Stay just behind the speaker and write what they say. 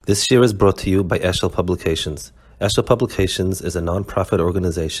This year is brought to you by Eshel Publications. Eshel Publications is a non-profit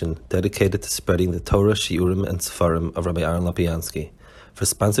organization dedicated to spreading the Torah, Shiurim, and Sefarim of Rabbi Aaron Lapiansky. For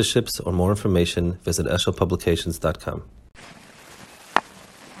sponsorships or more information, visit eshelpublications.com.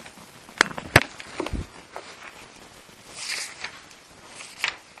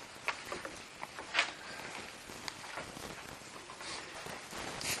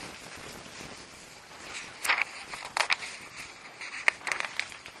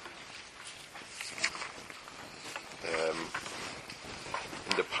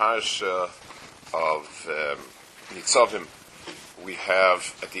 In the parsha of Nitzavim, we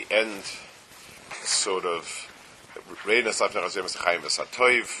have at the end sort of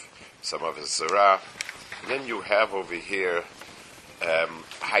some of his zera, and then you have over here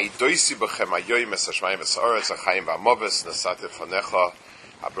Eidus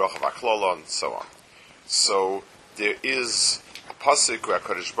and so on. So there is a pasuk where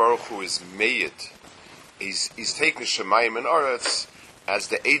HaKadosh Baruch Hu is made. He's taking Shamayim and Aretz as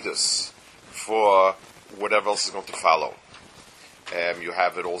the Eidus for whatever else is going to follow. You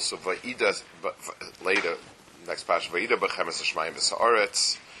have it also Eidus, but later, next passage, Vayida b'chem es Shamayim v'es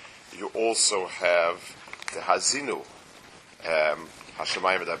Aretz. You also have the Hazinu,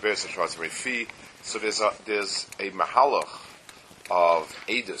 Hashamayim v'daber Shashvaz Refi. So there's a mahalach of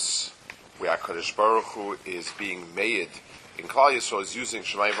Eidus where HaKadosh Baruch Hu is being made in Klal Yisrael is using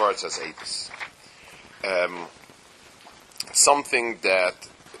Shamayim v'Aretz as Eidus. Something that,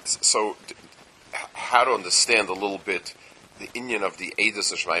 so how to understand a little bit the inyan of the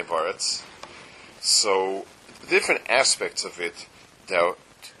Eidus of Shamayim v'Aretz. So different aspects of it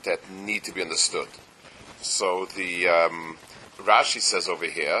that need to be understood. So the Rashi says over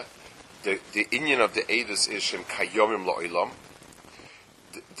here, the inyan of the Eidus is Shem Kayomim Lo'ilam,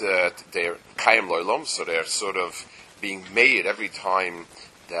 that they're Kayim Lo'ilam, so they're sort of being made every time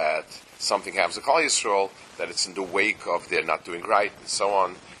that something happens to Klal Yisrael, that it's in the wake of they're not doing right and so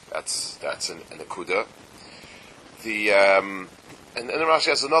on. That's an akuda. And then Rashi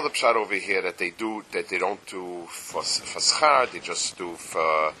has another pshat over here that they don't do for schar, they just do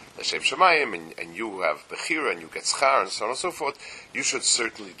for the Shem Shamayim, and you have bechira and you get schar and so on and so forth. You should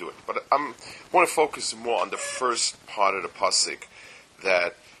certainly do it. But I want to focus more on the first part of the pasuk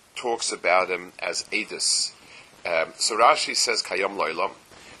that talks about him as Eidus. So Rashi says Kayam Lo'ilam.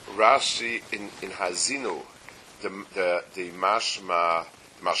 Rashi in Hazinu, the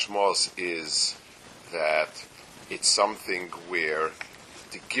mashmos is that it's something where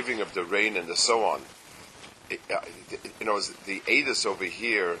the giving of the rain and the so on, the Eidus over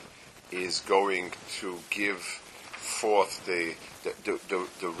here is going to give forth the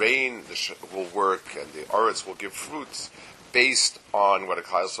rain will work and the Aretz will give fruits based on what a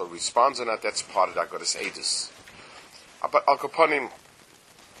Klal Yisrael responds on that. That's part of that Goddess Eidus. But Al Kapanim,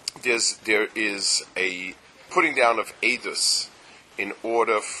 there is a putting down of Eidus in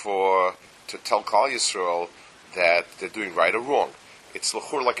order to tell Klal Yisrael that they're doing right or wrong. It's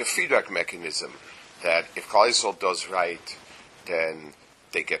l'chur like a feedback mechanism, that if Klal Yisrael does right, then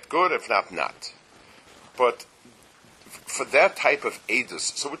they get good, if not. But for that type of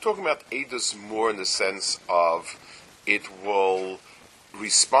Eidus, so we're talking about Eidus more in the sense of it will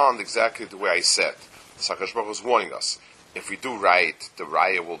respond exactly the way I said. HaKadosh Baruch Hu was warning us. If we do right, the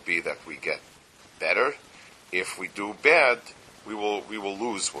raya will be that we get better. If we do bad, we will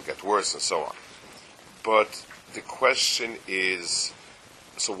lose, we'll get worse, and so on. But the question is,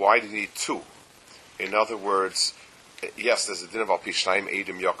 so why do you need two? In other words, yes, there's a din of Al Pi Shnayim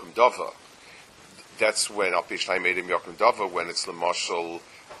Eidim Yakum Dava. That's when Al Pi Shnayim Eidim Yakum Dava, when it's l'mashal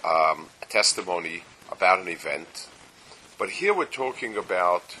a testimony about an event. But here we're talking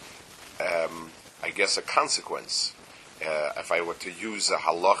about, I guess, a consequence. If I were to use a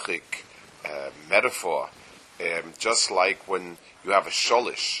halachic metaphor, just like when you have a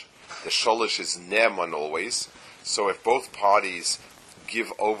sholish, the sholish is ne'eman always. So if both parties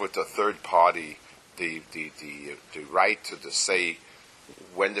give over to a third party the right to say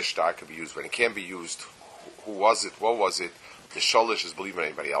when the shtar can be used, when it can be used, who was it, what was it, the sholish is believing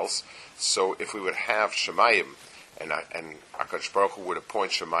anybody else. So if we would have Shamayim, and HaKadosh Baruch Hu would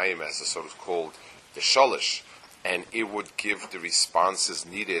appoint Shamayim as a sort of called the sholish, and it would give the responses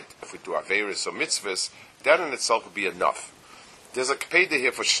needed if we do Averis or Mitzvahs, that in itself would be enough. There's a Kepeda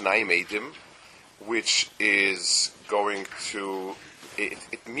here for Shnayim Eidim, which is going to,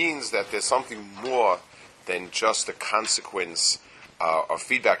 it means that there's something more than just a consequence or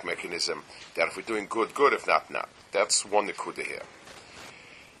feedback mechanism, that if we're doing good, good, if not. That's one Nekuda here.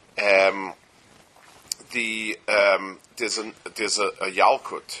 There's a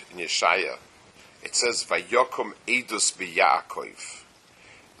Yalkut in Yeshaya. It says Vayokum Eidus b'Yaakov,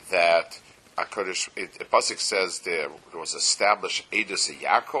 that the pasuk says there was established Eidus a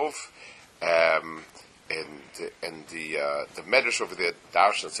Yaakov, and the Medrash over there,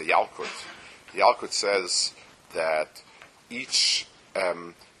 Darshan, it's a Yalkut. The Yalkut says that each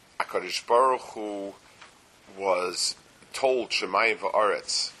HaKadosh Baruch Hu was told Shamayim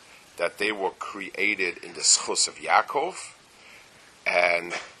v'Aretz that they were created in the schus of Yaakov,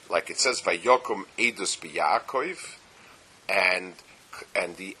 and like it says, Vayokum Eidus b'Yaakov, and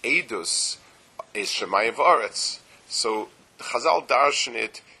the Eidus is Shamayim v'Aretz. So Chazal darshan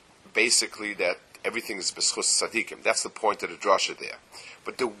it basically that everything is b'schus tzadikim. That's the point of the drasha there.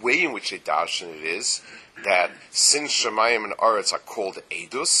 But the way in which they darshan it is that since Shamayim and Aretz are called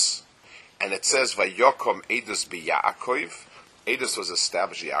Eidus, and it says Vayokom Eidus b'Yaakov, Eidus was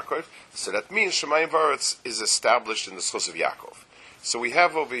established in Yaakov, so that means Shamayim V'Aretz is established in the schus of Yaakov. So we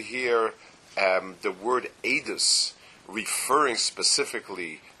have over here the word Eidus referring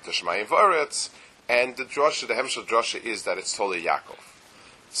specifically to Shamayim V'Aretz, and the drasha, the Hemshel drasha, is that it's totally Yaakov.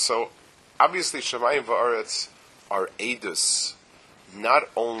 So obviously Shamayim V'Aretz are Eidus, not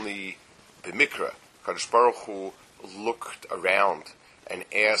only b'mikra. Kadosh Baruch Hu looked around and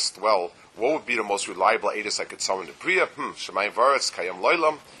asked, well, what would be the most reliable Eidus I could summon the Bria? Shamayim V'Aretz, Kayam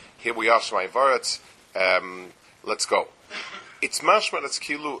Loilam. Here we are, Shamayim V'Aretz. Let's go. It's mashma that's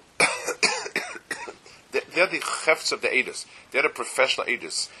kilu. They're the chefs of the Eidus. They're the professional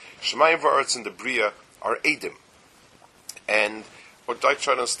Eidus. Shamayim V'Aretz and the Bria are Eidim. And what I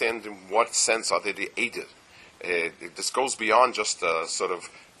try to understand, in what sense are they the Eidim? This goes beyond just sort of,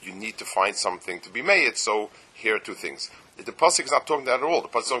 you need to find something to be made. So here are two things. The pasuk is not talking that at all. The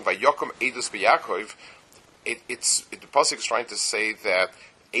pasuk is talking by Yokum Eidus b'Yaakov. The pasuk is trying to say that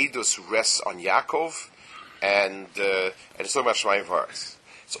Eidus rests on Yaakov, and it's talking about Shamayim V'Aretz.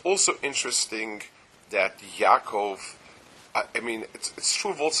 It's also interesting that Yaakov, it's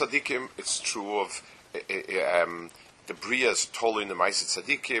true of all tzaddikim. It's true of the Bria is totally in the Ma'aser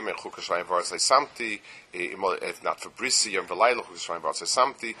Tzadikim, and Chukah Shamayim V'Aretz Leisamti, if not for Brisi, Yom V'Layla, Chukah Shamayim V'Aretz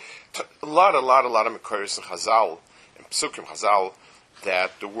Leisamti. A lot of Mekayos and Chazal, and Psukim Chazal,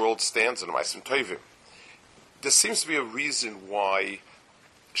 that the world stands in the Ma'asim Tovim. There seems to be a reason why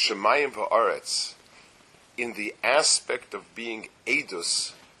Shamayim V'Aretz, in the aspect of being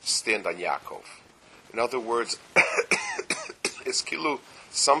Eidus, stand on Yaakov. In other words, it's kilu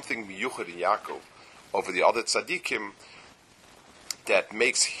something miyuchad in Yaakov over the other tzaddikim that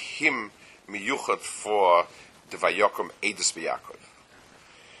makes him miyuchad for the Vayokum Eidus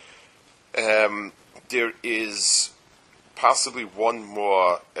b'Yaakov. There is possibly one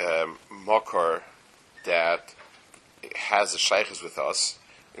more makar that has a shaykhs with us.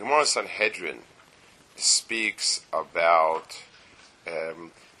 In Gemara Sanhedrin speaks about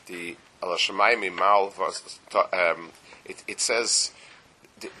the Shamayim Mal. It says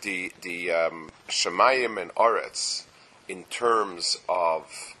the Shamayim and Aretz in terms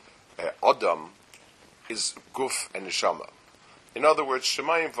of Adam is Guf and Neshama. In other words,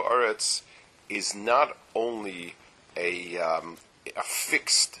 Shamayim V'Aretz is not only a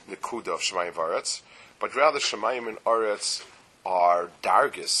fixed Nekuda of Shamayim V'Aretz, but rather Shamayim and Aretz are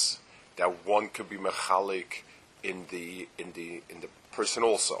dargis that one could be mechalik in the person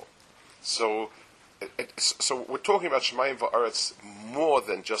also. So we're talking about Shamayim V'Aretz more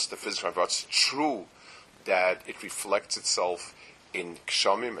than just the physical Shamayim V'Aretz. It's true that it reflects itself in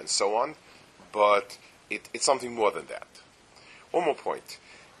Kshamim and so on, but it's something more than that. One more point.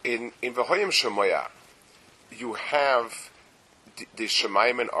 In V'Hoyim Shemoya, you have the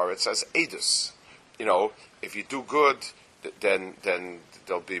Shamayim and Aretz as Eidus. If you do good, then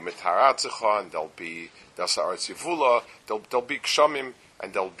there'll be Mitaratzecha, and there'll be Dasa Aretz Yivula, there'll be Kshamim,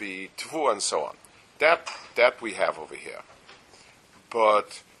 and there'll be Tvu, and so on. That we have over here.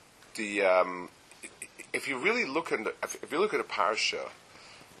 But if you really look at the parsha,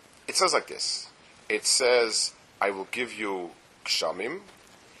 it says like this. It says, "I will give you Kshamim,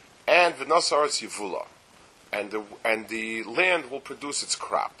 and V'Nasa Aretz Yivula, and the land will produce its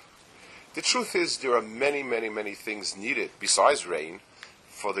crop." The truth is, there are many, many, many things needed besides rain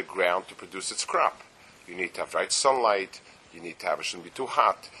for the ground to produce its crop. You need to have right sunlight. You need to have it shouldn't be too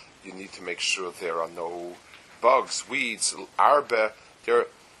hot. You need to make sure there are no bugs, weeds, arbe. There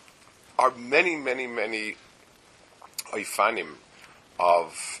are many, many, many oifanim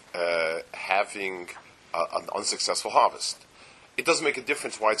of having an unsuccessful harvest. It doesn't make a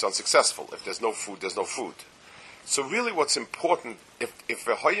difference why it's unsuccessful. If there's no food, there's no food. So really what's important, if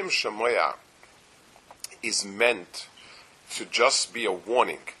V'Hoyim Shemoya is meant to just be a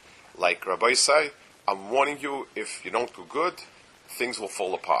warning, like Rabbi say, I'm warning you, if you don't do good, things will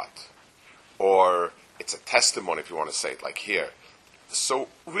fall apart. Or it's a testimony, if you want to say it, like here. So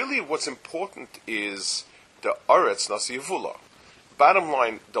really what's important is the Aretz Nasi Yevula. Bottom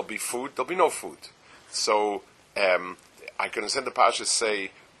line, there'll be food, there'll be no food. So I can understand the Pasha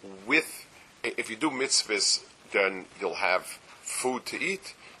say, if you do mitzvahs, then you'll have food to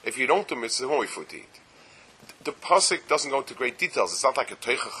eat. If you don't do mitzvahs, there won't be food to eat. The pasuk doesn't go into great details. It's not like a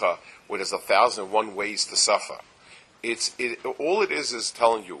teichacha where there's 1,001 ways to suffer. All it is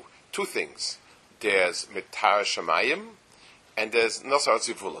telling you two things. There's mitar Shamayim and there's nasar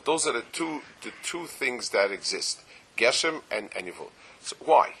tzivula. Those are the two things that exist. Geshem and Yivul. So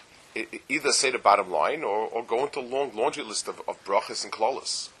why? Either say the bottom line or go into a long laundry list of brachas and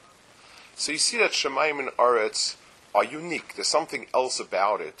klolos. So you see that Shamayim and Aretz are unique. There's something else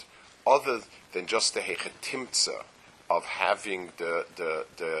about it other than just the hechetimtza of having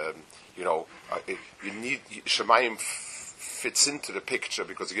you need Shamayim fits into the picture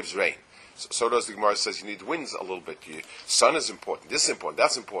because it gives rain. So does the Gemara says you need winds a little bit. Sun is important. This is important.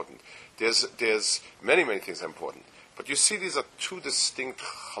 That's important. There's many things that are important. But you see, these are two distinct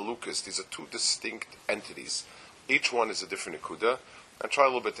chalukas. These are two distinct entities. Each one is a different nekuda. And try a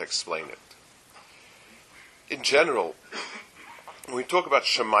little bit to explain it. In general, when we talk about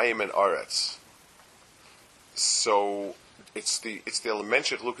Shamayim and Aretz, so it's the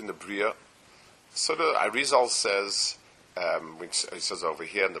elementary look in the Bria. So the Arizal says, he says over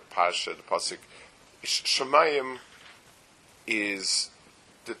here in the Pasha, the Pasuk, Shamayim is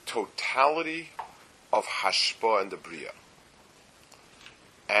the totality of Hashpa and the Bria,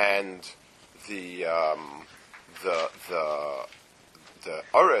 and the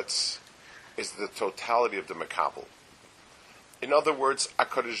Aretz is the totality of the Makabel. In other words,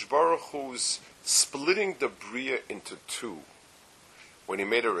 HaKadosh Baruch Hu's splitting the Bria into two when he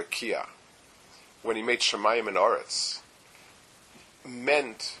made a Rakia, when he made Shamayim and Aretz,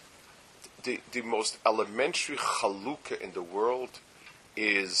 meant the most elementary Chalukah in the world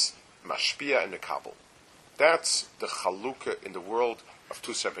is Mashpia and Makabel. That's the Chalukah in the world of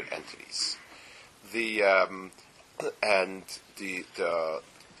two separate entities. The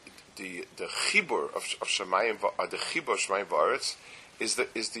chibur of Shamayim, the chibur of Shamayim v'Aretz is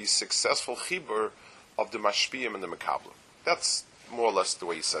the successful chibur of the Mashpiyim and the Makablim. That's more or less the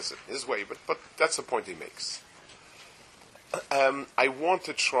way he says it, his way, but that's the point he makes. I want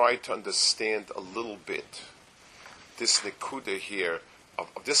to try to understand a little bit this nekuda here of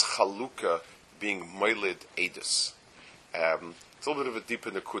this chalukah being moiled Eidus. It's a little bit of a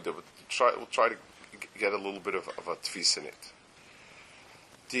deeper nekuda, but we'll try to get a little bit of a tfis in it.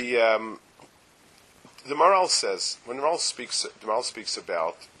 The Maral says, when the Maral speaks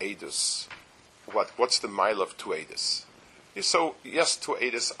about Eidus, what's the mile of two Eidus? So yes, two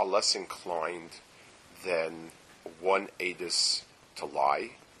Eidus are less inclined than one Eidus to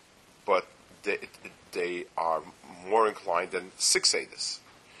lie, but they are more inclined than six Eidus.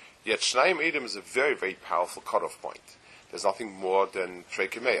 Yet Shnayim Eidim is a very, very powerful cutoff point. There's nothing more than Trei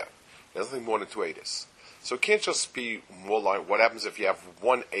Kimeya. There's nothing more than two Eidus. So it can't just be more like what happens if you have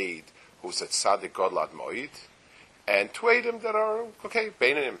one aid who's at Tzaddik Godlad Moed, and two Eidim that are, okay,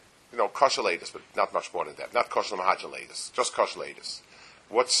 Beinim, kosher Eidus, but not much more than that. Not kosher Mahajal Eidus, just kosher Eidus.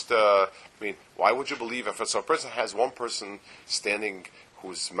 Why would you believe if a person has one person standing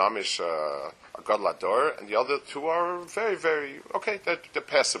who's mamish a godlador, and the other two are very, very, okay, they're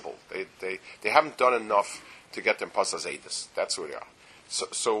passable. They haven't done enough to get them pas as Eidus. That's where they are.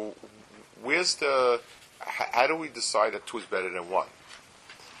 So where's how do we decide that two is better than one?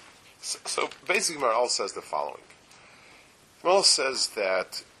 So basically Maral says the following. Maral says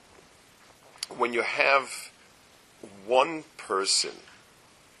that when you have one person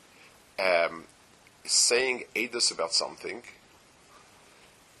saying Eidus about something,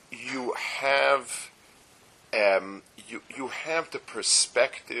 you have the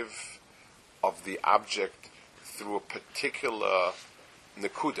perspective of the object through a particular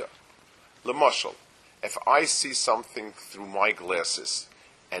nekuda. L'mashal, if I see something through my glasses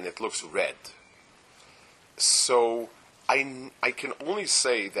and it looks red, so I can only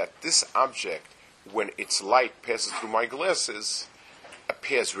say that this object, when its light passes through my glasses,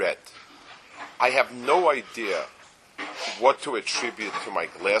 appears red. I have no idea what to attribute to my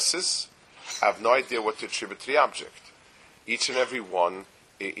glasses. I have no idea what to attribute to the object. Each and every one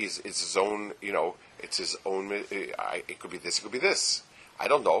is his own, it's his own, it could be this, it could be this. I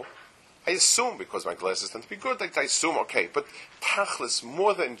don't know. I assume, because my glasses tend to be good, I assume, okay, but tachlis,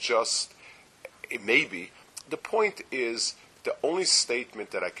 more than just, maybe, the point is, the only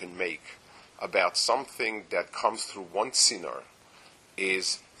statement that I can make about something that comes through one sinner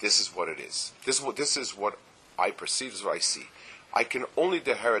is, this is what it is. This is what I perceive, this is what I see. I can only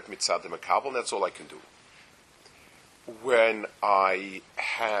deherit mitzad makabel, and that's all I can do. when I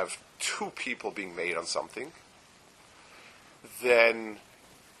have two people being made on something, then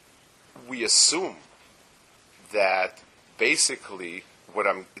we assume that basically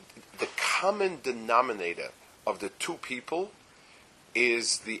the common denominator of the two people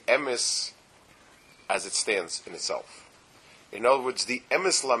is the emes as it stands in itself. In other words, the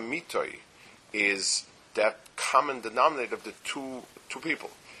emes lamitoi is that common denominator of the two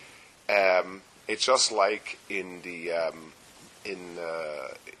people. It's just like in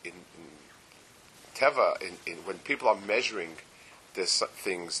Teva, when people are measuring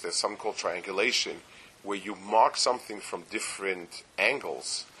things, there's something called triangulation, where you mark something from different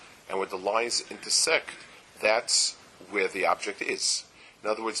angles, and when the lines intersect, that's where the object is. In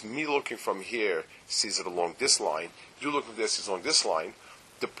other words, me looking from here sees it along this line, you looking from there sees it along this line.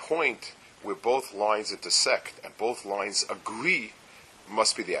 The point where both lines intersect and both lines agree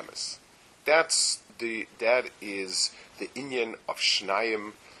must be the emes. That is the inyan of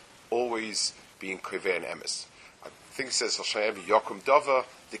Shamayim always being kover and emes. I think it says Shamayim Yakum Dava,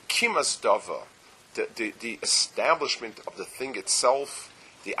 the kimas Dava, the establishment of the thing itself,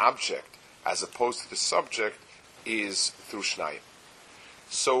 the object, as opposed to the subject, is through Shamayim.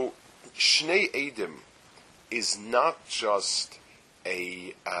 So Shnei Eidim is not just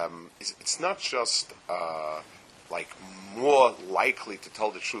it's not just like more likely to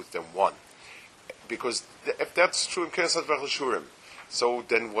tell the truth than one, because if that's true in Knesset V'Chashurim, so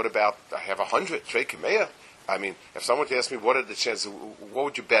then what about I have 100 Trei Meya? I mean, if someone would ask me what are the chances, what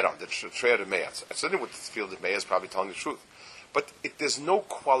would you bet on the Trei or the Meya? I certainly would feel that Meya is probably telling the truth, but there's no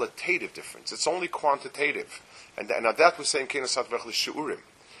qualitative difference; it's only quantitative, and that we say in Knesset V'Chashurim.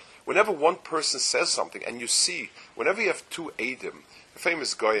 Whenever one person says something, and you see, whenever you have two Eidim, a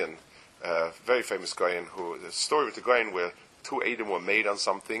famous Goyen, very famous Goyen, the story with the Goyen where two Eidim were made on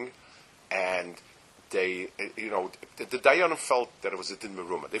something, and they, the Dayanim felt that it was a Din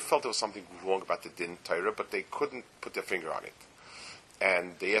Meruma. They felt there was something wrong about the Din Torah, but they couldn't put their finger on it.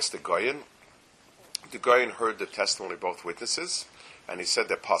 And they asked the Goyen. The Goyen heard the testimony of both witnesses, and he said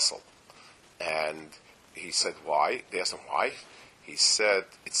they're puzzled. And he said, why? They asked him, why? He said,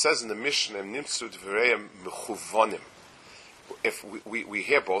 it says in the Mishnah, Nimtzu Dvareim Mechuvanim. If we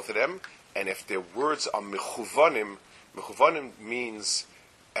hear both of them, and if their words are Mechuvanim, Mechuvanim means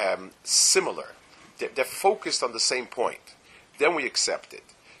similar. They're focused on the same point. Then we accept it.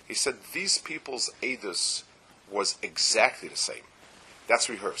 He said, these people's Eidus was exactly the same. That's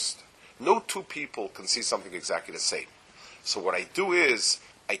rehearsed. No two people can see something exactly the same. So what I do is,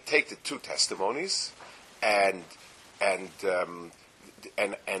 I take the two testimonies, and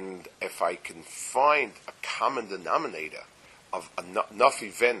if I can find a common denominator of enough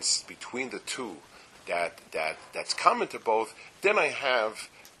events between the two that's common to both, then I have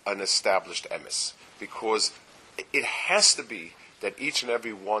an established emes. Because it has to be that each and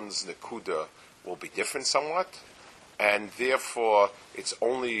every one's nekuda will be different somewhat, and therefore it's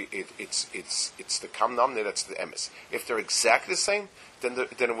the common denominator that's the emes. If they're exactly the same, then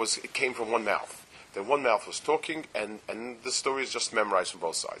it came from one mouth. Then one mouth was talking, and the story is just memorized from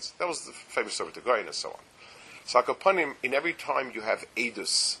both sides. That was the famous story with the Goyen and so on. So Akapanim, in every time you have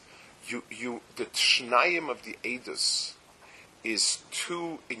Eidus, the Shnayim of the Eidus is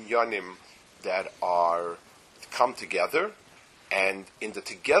two inyanim that are come together, and in the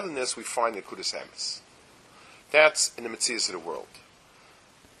togetherness we find the Kudas Emes. That's in the Metzias of the world.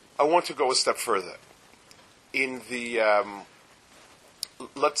 I want to go a step further. In the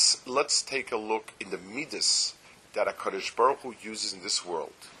let's take a look in the midas that HaKadosh Baruch Hu uses in this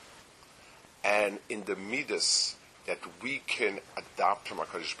world, and in the midas that we can adopt from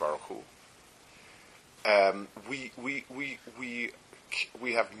HaKadosh Baruch Hu.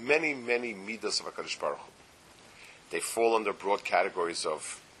 We have many midas of HaKadosh Baruch Hu. They fall under broad categories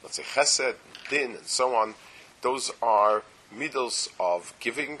of, let's say, Chesed, Din, and so on. Those are midas of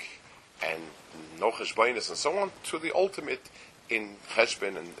giving and no cheshbonis and so on, to the ultimate in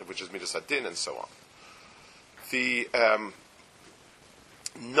cheshbon, and which is midas adin and so on. The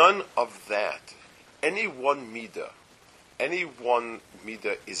none of that. Any one midah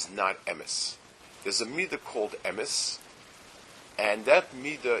is not emes. There's a midah called emes, and that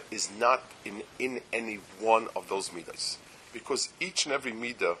midah is not in any one of those midas, because each and every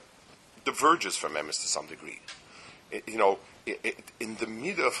midah diverges from emes to some degree. In the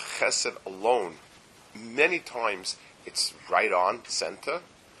midah of chesed alone, many times it's right on center,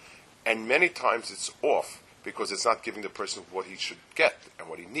 and many times it's off because it's not giving the person what he should get and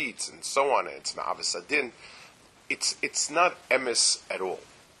what he needs and so on. And it's ma'avis adin. It's not emes at all.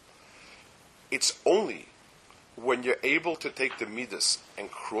 It's only when you're able to take the midas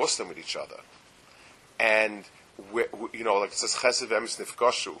and cross them with each other, and like it says, chesed v'emes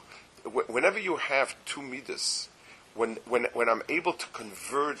nifgashu. Whenever you have two midas, when I'm able to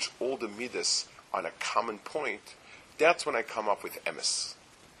converge all the midas on a common point, that's when I come up with emes.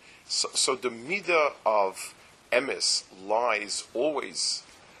 So the midah of emes lies always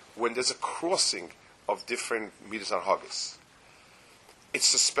when there's a crossing of different midas and haggis.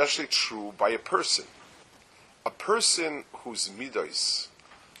 It's especially true by a person. A person whose midos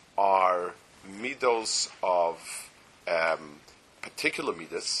are midos of particular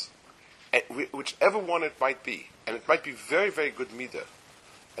midas, whichever one it might be, and it might be very, very good midah,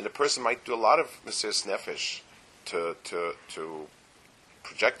 and the person might do a lot of mesiras nefesh to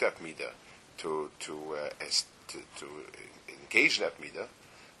project that midah, to engage that midah,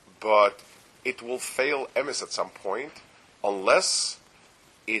 but it will fail emes at some point unless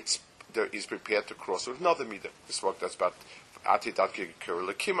he's prepared to cross with another midah. This work that's about Atidat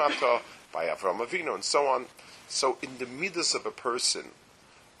Kimata by Avraham Avinu and so on. So in the midas of a person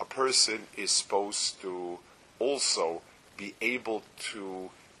is supposed to also be able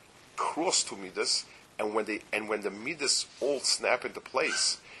to cross two midas, and when the midas all snap into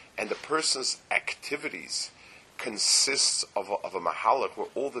place, and the person's activities consists of a mahalach where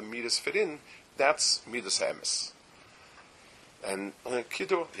all the midas fit in, that's midas emes. And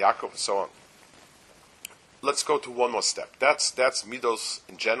Kiddur, Yaakov, and so on. Let's go to one more step. That's midos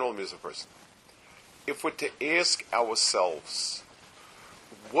in general, midos of a person. If we're to ask ourselves,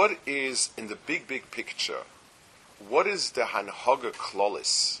 what is, in the big picture, what is the hanhaga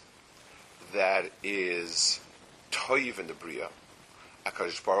klolis that is toiv in the bria?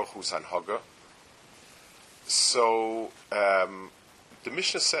 HaKadosh Baruch Hu's hanhaga. So, the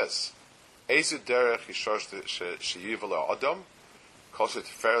Mishnah says, Ezu derech yishosh sheyiv adam, kol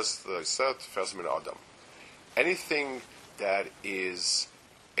she'tiferes l'iseh tiferes min adam. Anything that is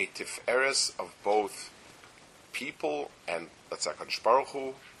a tiferes of both people and, let's say, HaKadosh Baruch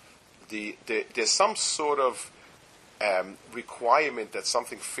Hu, there's some sort of requirement that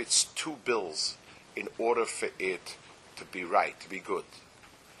something fits two bills in order for it to be right, to be good.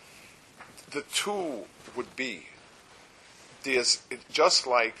 The two would be, there's just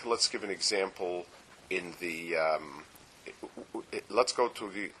like, let's give an example in the, let's go to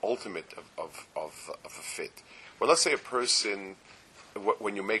the ultimate of a fit. Well, let's say a person,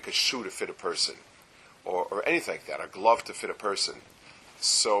 when you make a shoe to fit a person, or anything like that, a glove to fit a person.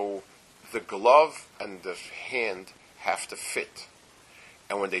 So the glove and the hand have to fit.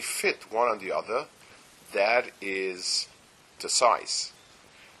 And when they fit one on the other, that is the size.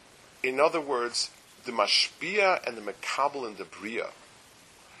 In other words, the mashpia and the mekabel and the bria,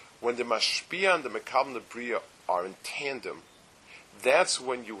 when the mashpia and the mekabel and the bria are in tandem, that's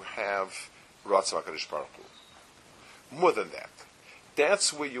when you have Ratzon HaKadosh Baruch Hu. More than that,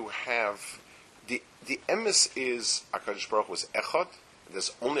 that's where you have the emes is HaKadosh Baruch Hu is echad.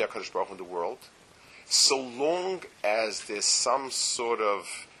 There's only HaKadosh Baruch Hu in the world. So long as there's some sort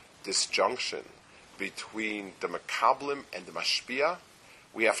of disjunction between the mekablim and the mashpia,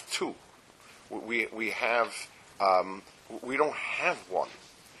 we have two. We have we don't have one,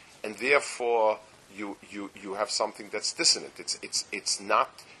 and therefore you have something that's dissonant. It's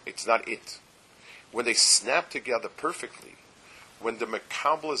not it. When they snap together perfectly, when the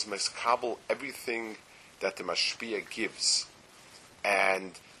mekabel is mekabel everything that the mashpia gives,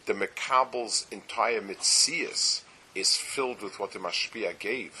 and the mekabel's entire mitzias is filled with what the mashpia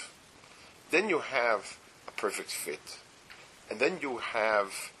gave, then you have a perfect fit. And then you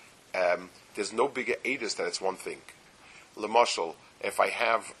have, there's no bigger Eidus that it's one thing. L'mashal, if I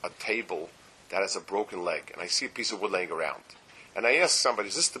have a table that has a broken leg, and I see a piece of wood laying around, and I ask somebody,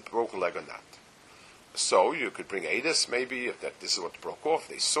 is this the broken leg or not? So you could bring Eidus, maybe, if that this is what broke off,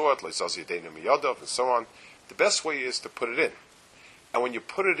 they saw it, and so on. The best way is to put it in. And when you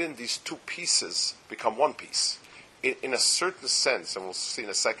put it in, these two pieces become one piece. In a certain sense, and we'll see in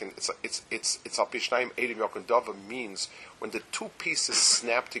a second, it's Alpishnayim Eidim Yokon Dava means when the two pieces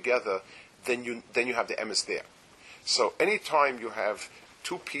snap together, then you have the emes there. So anytime you have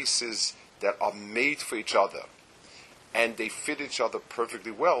two pieces that are made for each other, and they fit each other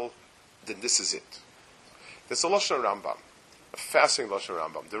perfectly well, then this is it. There's a Lashon Rambam, a fascinating Lashon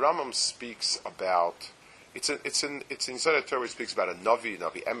Rambam. The Rambam speaks about, it's inside the Torah, it speaks about a Navi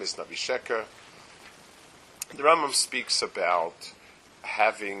Emes, Navi Sheker. The Rambam speaks about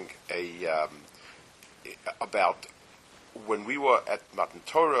having about when we were at Matan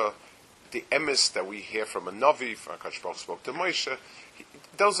Torah, the emes that we hear from a Navi, from HaKadosh Baruch Hu spoke to Moshe,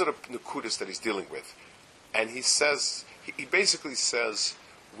 those are the nukudas that he's dealing with. And he says, he basically says,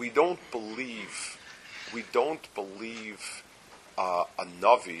 we don't believe a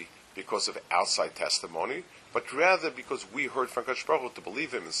Navi because of outside testimony. but rather because we heard from Kadosh Baruch Hu to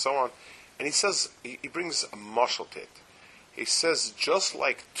believe him and so on. And he says, he brings a mashal to it. He says, just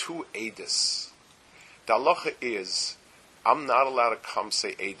like two Eidus, the halacha is, I'm not allowed to come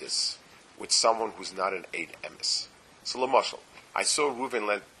say Eidus with someone who's not an Eid Emes. So, l'mashal, I saw Reuven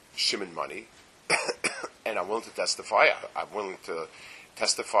lend Shimon money, and I'm willing to testify. I'm willing to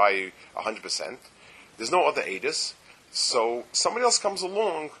testify 100%. There's no other Eidus. So somebody else comes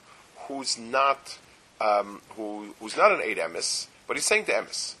along who's not who's not an Eid Emes, but he's saying the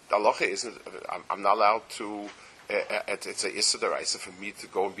Emes. The halacha isn't. I'm not allowed to. It's a Issa D'Oraisa for me to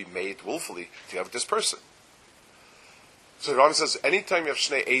go and be made willfully to have this person. So the Rambam says, anytime you have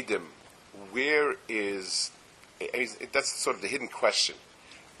Shnei Eidim, where is? That's sort of the hidden question.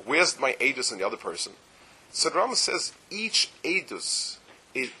 Where's my Eidus and the other person? So the Rambam says each Eid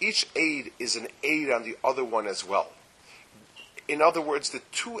is an Eid on the other one as well. In other words, the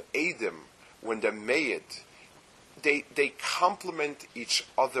two Eidim, when they're made, they complement each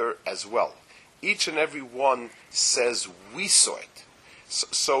other as well. Each and every one says, we saw it.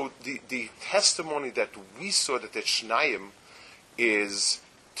 So the testimony that we saw that the Shnayim is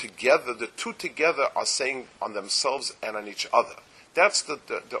together, the two together are saying on themselves and on each other. That's the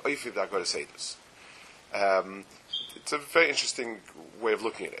Oifi of the Haggadah Eidus. It's a very interesting way of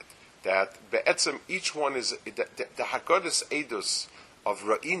looking at it. That be'etzem, each one is, the Haggadah Eidus of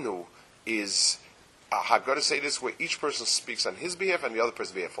Ra'inu is a Haggadah Eidus where each person speaks on his behalf and the other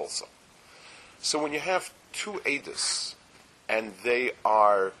person's behalf also. So when you have two Eidus, and they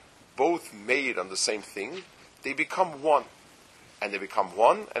are both made on the same thing, they become one. And they become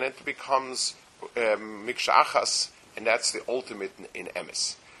one, and it becomes Miksha Achas, and that's the ultimate in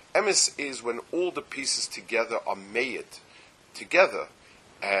Emes. Emes is when all the pieces together are made together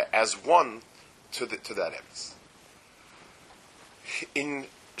as one to that Emes. In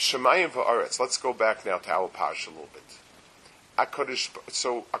Shamayim v'Aretz, let's go back now to our parsha a little bit.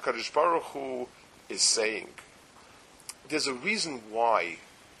 HaKadosh Baruch Hu is saying, there's a reason why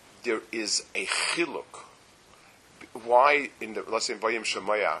there is a chiluk. Why let's say in Vayim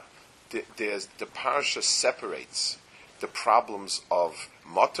Shemaya, there's the parsha separates the problems of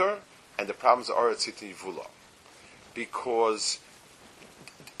Matar and the problems of Aretz Yivula, because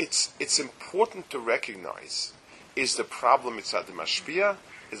it's important to recognize, is the problem mitzad the mashpia,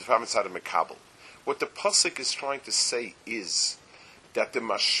 is the problem mitzad the mekabel. What the pasuk is trying to say is that the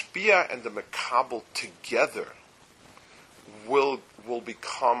mashpia and the mekabel together will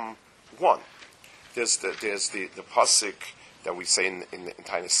become one. There's the pasuk that we say in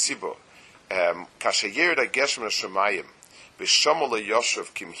Tainas Sibur, kashayer da geshem Shamayim v'shamol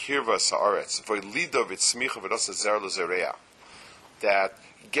yoshev kim hirva sa'aretz v'lido v'tzmicha v'dosa zer l'zereya, that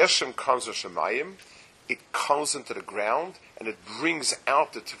Geshem comes to Shamayim, it comes into the ground, and it brings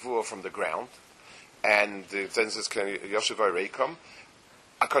out the Tevuah from the ground, and then it says, Yoshev V'Reikom,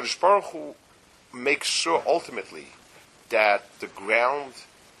 HaKadosh Baruch Hu makes sure ultimately that the ground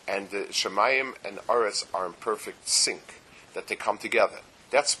and the Shamayim and Aretz are in perfect sync, that they come together.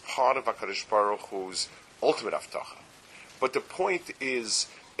 That's part of HaKadosh Baruch Hu's ultimate Avtacha. But the point is,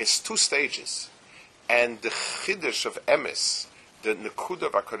 it's two stages, and the Chiddush of Emes, the Nekuda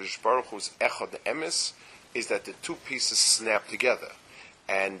of HaKadosh Baruch Hu's Echad Emes, is that the two pieces snap together,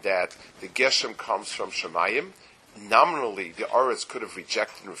 and that the Geshem comes from Shamayim. Nominally, the Aretz could have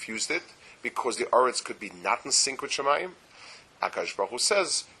rejected and refused it, because the Aretz could be not in sync with Shamayim. HaKadosh Baruch Hu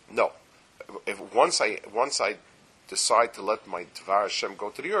says, no. Once I decide to let my Dvar Hashem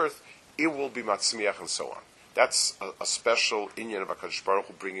go to the earth, it will be Matzmiach and so on. That's a special inyan of HaKadosh Baruch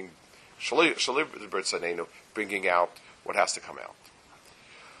Hu bringing out what has to come out.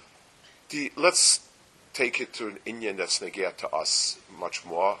 Let's take it to an inyan that's negea to us much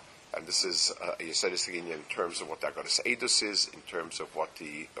more, and this is a Yesodistic inyan in terms of what the Haggadah Eidus is, in terms of what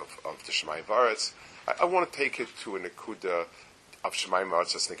the Shamayim V'Aretz. I want to take it to a nekuda of Shamayim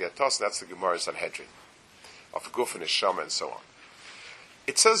V'Aretz that's negea to us, and that's the Gemara Sanhedrin of Guf and Neshama and so on.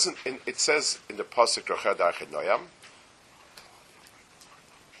 It says in the pasuk Rochei Darchei Noyam.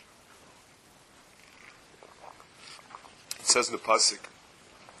 It says in the pasuk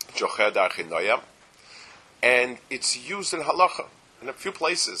Rochei Darchei Noyam, and it's used in halacha in a few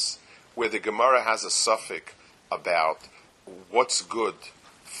places where the Gemara has a suffix about what's good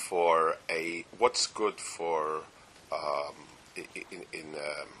for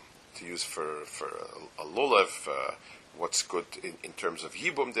to use for a lulav. What's good in terms of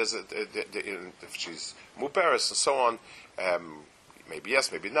yibum? There's if she's muberes and so on. Maybe yes,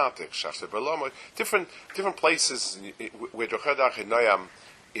 maybe not. Different places where Rochei Darchei Noyam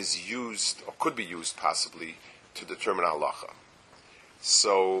is used or could be used possibly to determine halacha.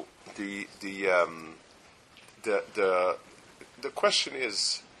 So the the question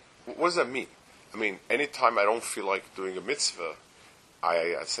is, what does that mean? I mean, anytime I don't feel like doing a mitzvah,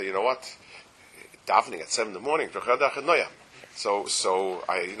 I say, you know what, davening at 7 in the morning, so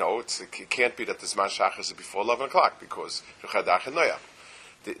I, it can't be that the Zman Shachar is before 11 o'clock because I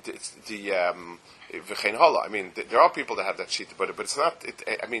mean, there are people that have that sheet, but it's not.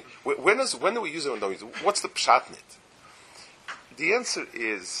 I mean, when do we use it? When don't we use it? What's the pshat in it? The answer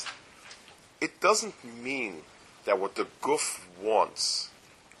is, it doesn't mean that what the guf wants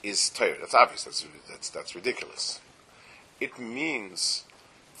is Torah. That's obvious. That's ridiculous. It means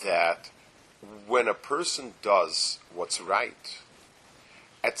that when a person does what's right,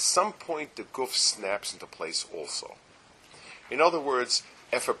 at some point the guf snaps into place also. In other words,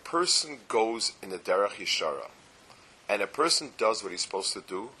 if a person goes in the derech yishara, and a person does what he's supposed to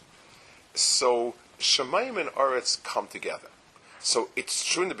do, so Shamayim and Aretz come together. So it's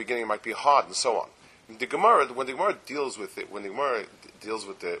true in the beginning it might be hard and so on. When the Gemara deals with it, when the Gemara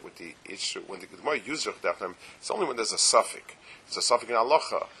issue, when the Gemara uses it, it's only when there's a suffix. It's a suffix in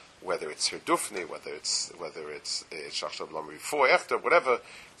halacha, whether it's hirdufni, whether it's shachshab lamri before, after, whatever.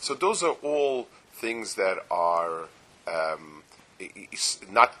 So those are all things that are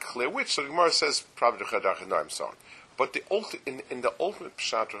not clear which. So the Gemara says probably and so on. But in the ultimate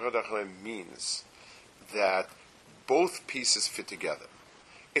pshat means that both pieces fit together.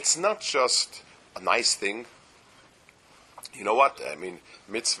 It's not just a nice thing. You know what? I mean,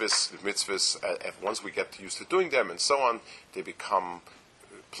 mitzvahs. Once we get used to doing them and so on, they become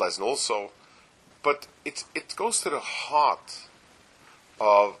pleasant also. But it goes to the heart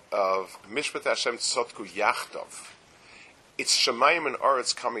of Mishpat Hashem Tzotku Yachtov. It's Shamayim and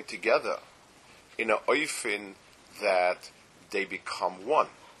Aretz coming together in a oifin that they become one.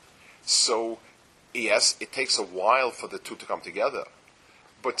 So, yes, it takes a while for the two to come together.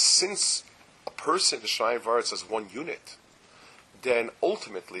 But since a person, the Shamayim and Aretz, as one unit, then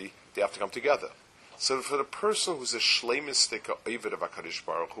ultimately they have to come together. So for the person who's a shleimistic oived of HaKadosh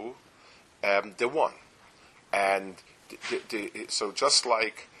Baruch Hu, they're one. And so just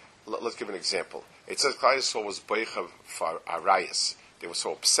like, let's give an example. It says Klal Yisrael was boicha for arayas. They were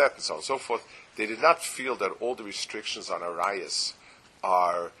so upset and so on and so forth. They did not feel that all the restrictions on arayas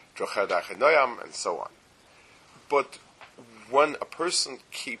are drocher dachenoyam and so on. But when a person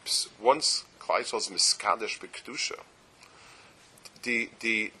keeps, once Klal Yisrael is miskadesh b'kedusha, the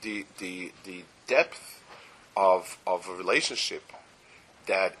depth of a relationship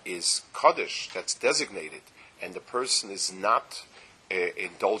that is kaddish, that's designated, and the person is not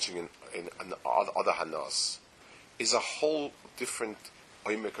indulging in other hanas, is a whole different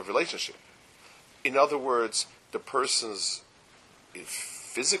oimik of relationship. In other words, the person's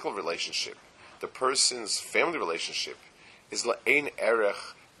physical relationship, the person's family relationship, is la'ein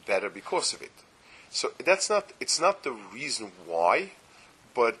erech better because of it. So it's not the reason why,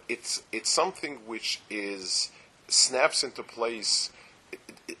 but it's something which snaps into place.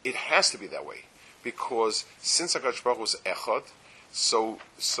 It has to be that way, because since HaKadosh Baruch Hu was echad, so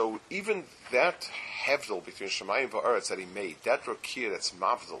even that hevdel between Shamayim and Aretz that he made, that rakir that's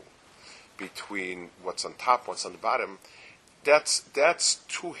mavdel between what's on top, what's on the bottom, that's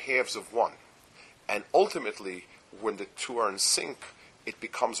two halves of one, and ultimately when the two are in sync, it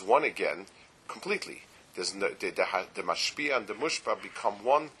becomes one again completely. There's the mashpia and the mushpa become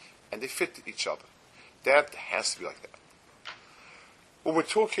one, and they fit each other. That has to be like that. When we're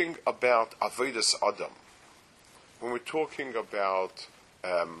talking about avodas adam, when we're talking about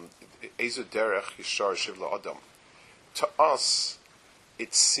ezu derech yishar shivla adam, to us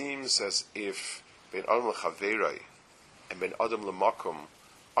it seems as if ben adam lechaverei and ben adam lemakom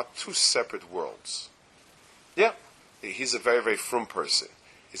are two separate worlds. Yeah, he's a very, very frum person.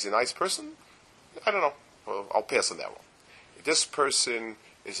 Is he a nice person? I don't know. Well, I'll pass on that one. This person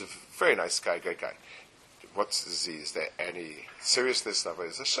is a very nice guy, great guy. What's the disease? Is there any seriousness?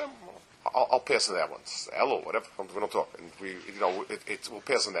 Is Hashem? I'll pass on that one. Hello, whatever. We don't talk, and we'll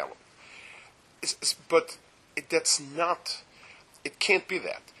pass on that one. That's not. It can't be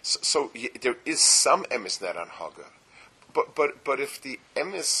that. So there is some emes net on Haga, but if the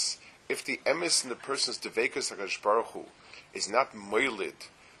emes in the person's devekas HaKadosh Baruch Hu is not moilid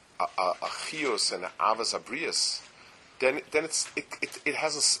a chios and a avas abrius, then it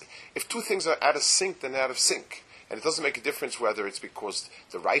has if two things are out of sync, then they're out of sync, and it doesn't make a difference whether it's because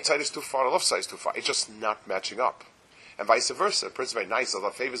the right side is too far or the left side is too far. It's just not matching up, and vice versa. The person's very nice, a lot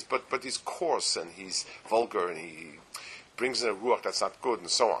of favors, but he's coarse and he's vulgar and he brings in a ruach that's not good and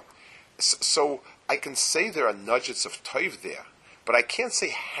so on. So I can say there are nudgets of toiv there, but I can't say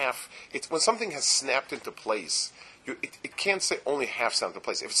half. When something has snapped into place, it can't say only half snapped into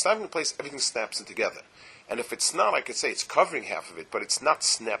place. If it's snapped into place, everything snaps in together. And if it's not, I could say it's covering half of it, but it's not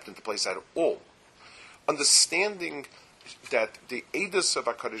snapped into place at all. Understanding that the Eidus of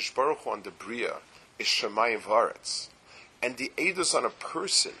HaKadosh Baruch Hu on the Bria is Shamayim Aretz, and the Eidus on a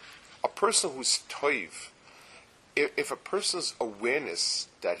person who's toiv, if a person's awareness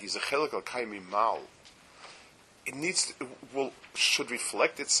that he's a chelik al kaimi mal, should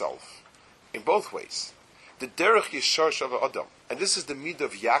reflect itself in both ways. The derech yishar shav adam, and this is the midah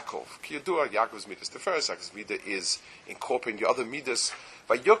of Yaakov. Kiyadua, Yaakov's midas. The first Yaakov's midah is incorporating the other midas.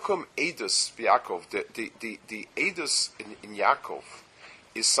 Vayokum Eidus Yaakov. The Eidus in Yaakov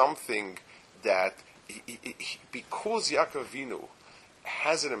is something that because Yaakov Avinu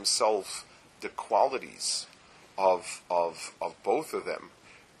has in himself the qualities of both of them,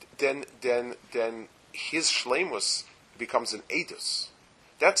 then his shleimus becomes an Eidus.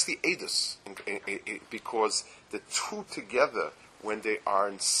 That's the Eidus, because the two together, when they are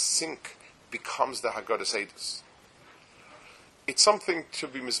in sync, becomes the Haggadah's Eidus. It's something to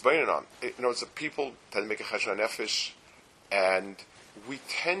be misbeinen on. It's a people that make a cheshbon nefesh, and we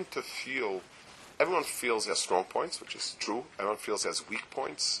tend to feel, everyone feels he has strong points, which is true. Everyone feels he has weak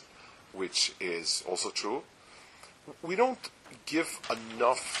points, which is also true. We don't give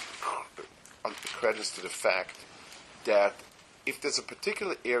enough credence to the fact that if there's a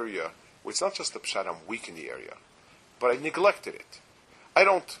particular area where it's not just the pshat, I'm weak in the area, but I neglected it.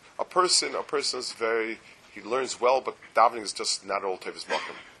 A person's he learns well, but davening is just not all Tevis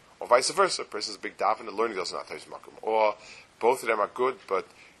Makom. Or vice versa, a person's big davener, learning does not Tevis Makom. Or both of them are good, but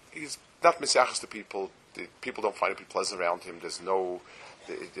he's not misyachas to people. The people don't find it pleasant around him. There's the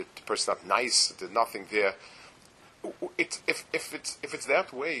person's not nice. There's nothing there. If it's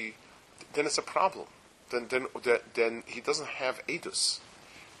that way, then it's a problem. Then he doesn't have Eidus.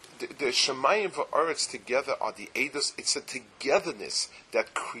 The Shamayim and Aretz together are the Eidus. It's a togetherness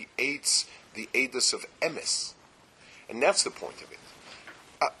that creates the Eidus of Emes, and that's the point of it.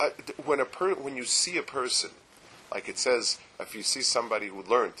 When you see a person, like it says, if you see somebody who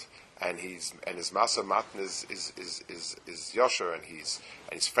learned and his masa matan is yosher, and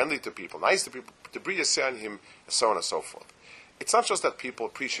he's friendly to people, nice to people, the bria say on him, and so on and so forth. It's not just that people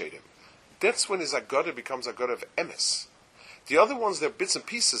appreciate him. That's when his Agada becomes Agada of Emes. The other ones, there are bits and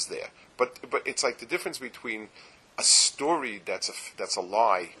pieces there, but it's like the difference between a story that's a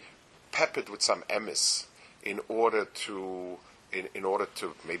lie, peppered with some Emes, in order to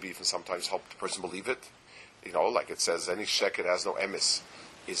maybe even sometimes help the person believe it. Like it says, any sheket has no Emes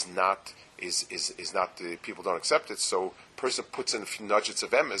is not people don't accept it. So person puts in a few nudgets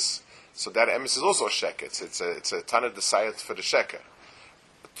of Emes, so that Emes is also a sheket. It's a ton of desire for the sheker.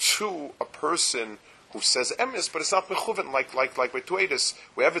 To a person who says emes, but it's not mechuvan, like by Eidus,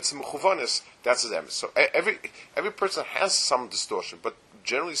 wherever it's mechuvanis, that's his emes. So every person has some distortion, but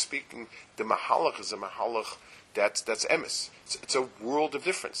generally speaking, the mahalach is a mahalach that's emes. It's a world of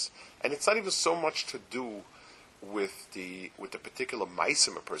difference, and it's not even so much to do with the particular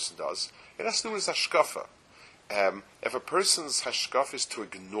meisim a person does. It has to do with his hashkafa. If a person's hashkafa is to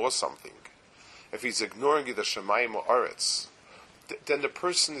ignore something, if he's ignoring either Shamayim or Aretz, then the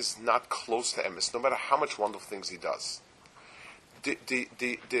person is not close to emes, no matter how much wonderful things he does. The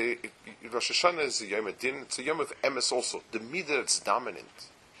Rosh Hashanah is a Yom Adin. It's a Yom of emes also. The midah that's dominant,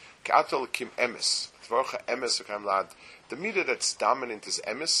 K'atal kim emes, the midah that's dominant is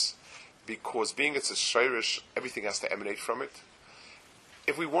emes, because being it's a shirish, everything has to emanate from it.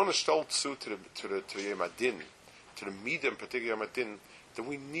 If we want to shtel tzu to the Yom Adin, to the midah in particular Yom Adin, then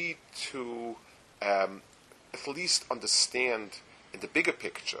we need to at least understand in the bigger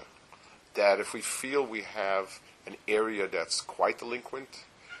picture that if we feel we have an area that's quite delinquent,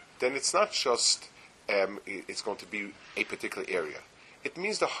 then it's not just it's going to be a particular area. It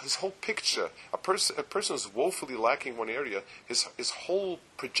means his whole picture. A person is woefully lacking one area. His whole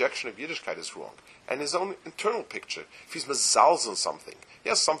projection of Yiddishkeit is wrong, and his own internal picture. If he's mezalz on something,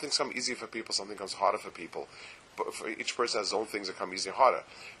 yes, something comes easier for people, something comes harder for people. But for each person has his own things that come easier and harder.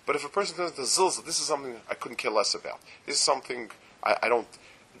 But if a person turns to zilzal, this is something I couldn't care less about. This is something I don't.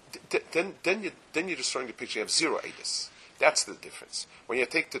 Then you're destroying the picture. You have zero Eidus. That's the difference. When you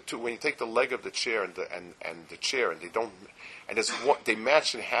take the leg of the chair and the chair, and they don't, and they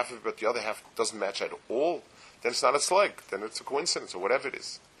match in half of it, but the other half doesn't match at all, then it's not its leg. Then it's a coincidence or whatever it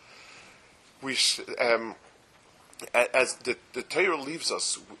is. As the Torah leaves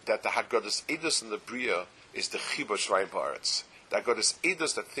us that the Haggadah's Eidus and the Bria is the Chibur Shamayim Aretz. The Haggadah's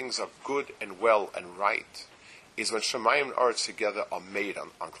Eidus that things are good and well and right is when Shamayim and Aretz together are made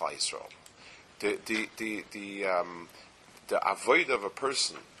on Klal Yisrael. The avoid of a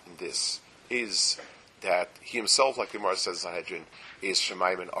person in this is that he himself, like the Gemara says in Sanhedrin, is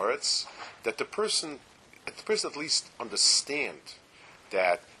Shamayim and Aretz. That the person the person at least understand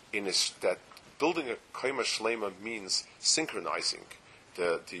that that building a Kaima Shlema means synchronizing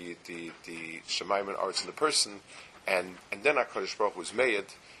the Shamayim and Aretz in the person, and then HaKadosh Baruch Hu is made,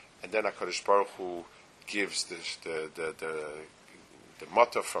 and then HaKadosh Baruch Hu gives the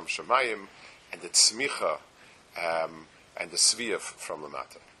mata from Shamayim, and the tzmicha, and the sviyah from the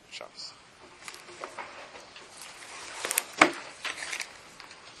mata. Shabbos.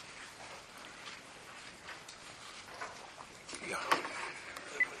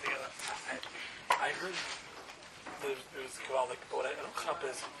 I heard there's Kabbalah, but what I don't chap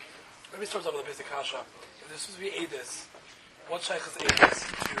is, maybe it starts off with a basic kasha. If this was to be Eidus, what shaykh is Eidus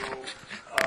to